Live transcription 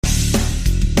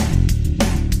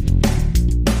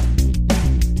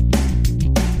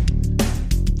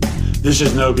This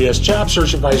is No BS Job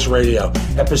Search Advice Radio,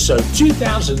 episode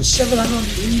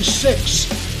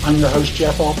 2786. I'm your host,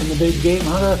 Jeff Altman, the Big Game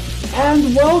Hunter,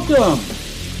 and welcome.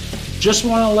 Just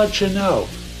want to let you know,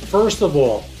 first of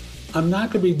all, I'm not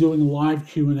going to be doing live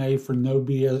Q&A for No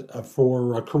BS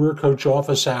for Career Coach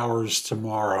Office Hours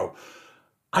tomorrow.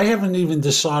 I haven't even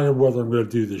decided whether I'm going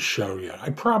to do this show yet.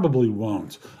 I probably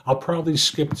won't. I'll probably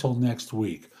skip till next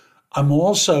week. I'm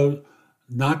also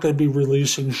not going to be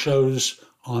releasing shows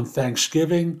on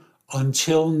Thanksgiving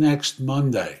until next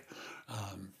Monday.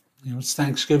 It's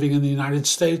Thanksgiving in the United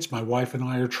States. My wife and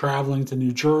I are traveling to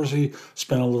New Jersey,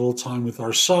 spend a little time with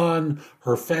our son,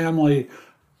 her family.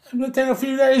 I'm going to take a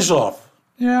few days off.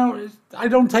 I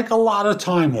don't take a lot of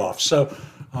time off. So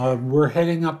we're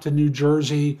heading up to New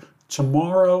Jersey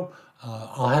tomorrow.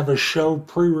 I'll have a show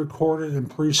pre-recorded and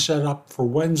pre-set up for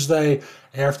Wednesday.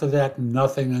 After that,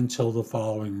 nothing until the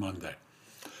following Monday.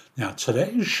 Now,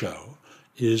 today's show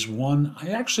is one,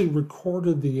 I actually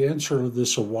recorded the answer to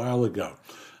this a while ago,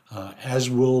 as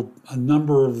will a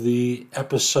number of the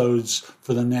episodes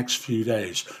for the next few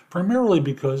days, primarily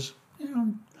because,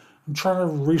 I'm trying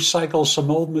to recycle some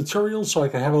old material so I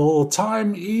can have a little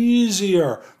time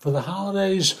easier for the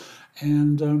holidays.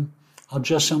 And I'll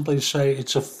just simply say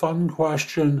it's a fun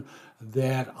question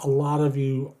that a lot of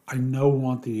you, I know,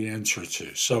 want the answer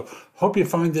to. So hope you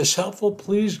find this helpful.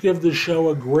 Please give the show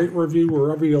a great review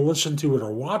wherever you listen to it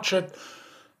or watch it.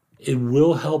 It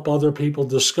will help other people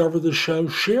discover the show.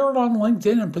 Share it on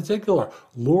LinkedIn in particular.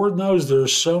 Lord knows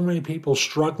there's so many people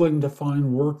struggling to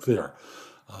find work there.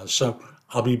 So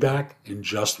I'll be back in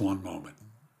just one moment.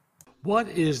 What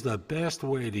is the best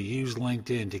way to use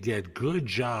LinkedIn to get good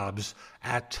jobs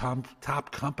at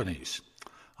top companies?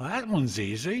 Well, that one's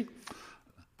easy.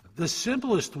 The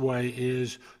simplest way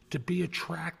is to be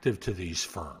attractive to these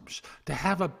firms, to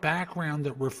have a background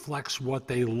that reflects what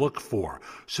they look for,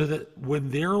 so that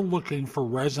when they're looking for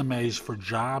resumes for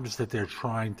jobs that they're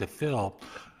trying to fill,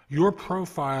 your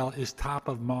profile is top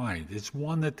of mind. It's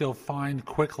one that they'll find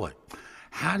quickly.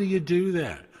 How do you do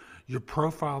that? Your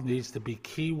profile needs to be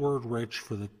keyword rich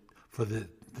for the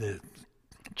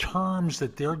terms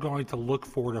that they're going to look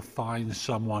for to find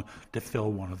someone to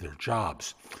fill one of their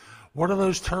jobs. What are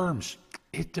those terms?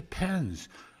 It depends.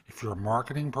 If you're a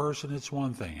marketing person, it's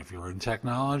one thing. If you're in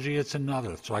technology, it's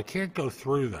another. So I can't go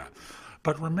through that.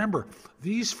 But remember,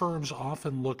 these firms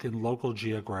often look in local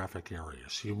geographic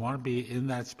areas. You want to be in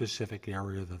that specific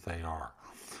area that they are.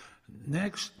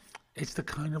 Next, it's the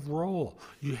kind of role.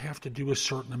 You have to do a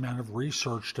certain amount of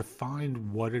research to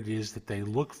find what it is that they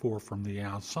look for from the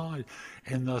outside,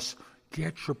 and thus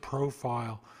get your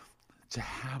profile to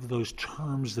have those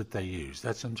terms that they use.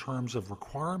 That's in terms of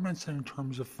requirements and in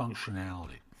terms of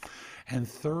functionality. And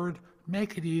third,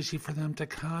 make it easy for them to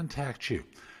contact you.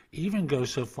 Even go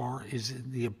so far as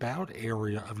in the about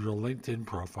area of your LinkedIn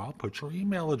profile, put your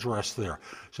email address there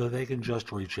so they can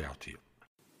just reach out to you.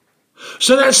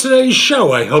 So that's today's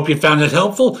show. I hope you found it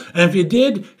helpful. And if you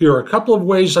did, here are a couple of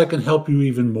ways I can help you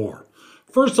even more.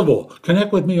 First of all,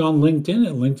 connect with me on LinkedIn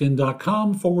at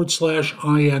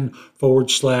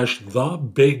linkedin.com/IN/The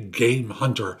Big Game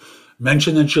Hunter.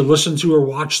 Mention that you listen to or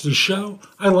watch the show.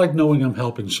 I like knowing I'm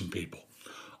helping some people.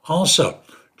 Also,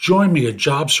 join me at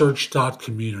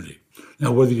jobsearch.community.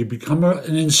 Now, whether you become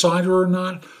an insider or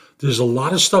not, there's a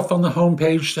lot of stuff on the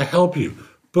homepage to help you.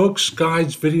 Books,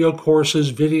 guides, video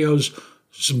courses, videos,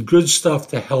 some good stuff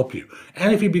to help you.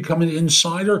 And if you become an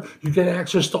insider, you get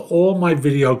access to all my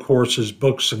video courses,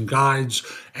 books, and guides,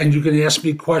 and you can ask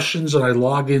me questions, and I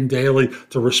log in daily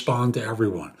to respond to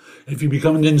everyone. If you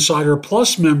become an Insider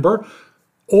Plus member,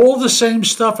 all the same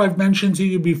stuff I've mentioned to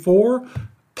you before,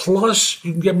 plus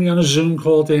you can get me on a Zoom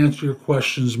call to answer your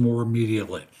questions more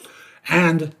immediately.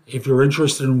 And if you're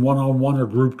interested in one-on-one or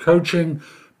group coaching,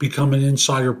 become an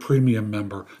Insider Premium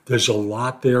member. There's a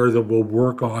lot there that we'll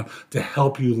work on to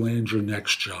help you land your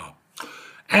next job.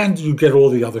 And you get all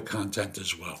the other content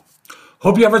as well.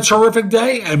 Hope you have a terrific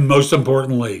day, and most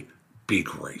importantly, be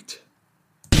great.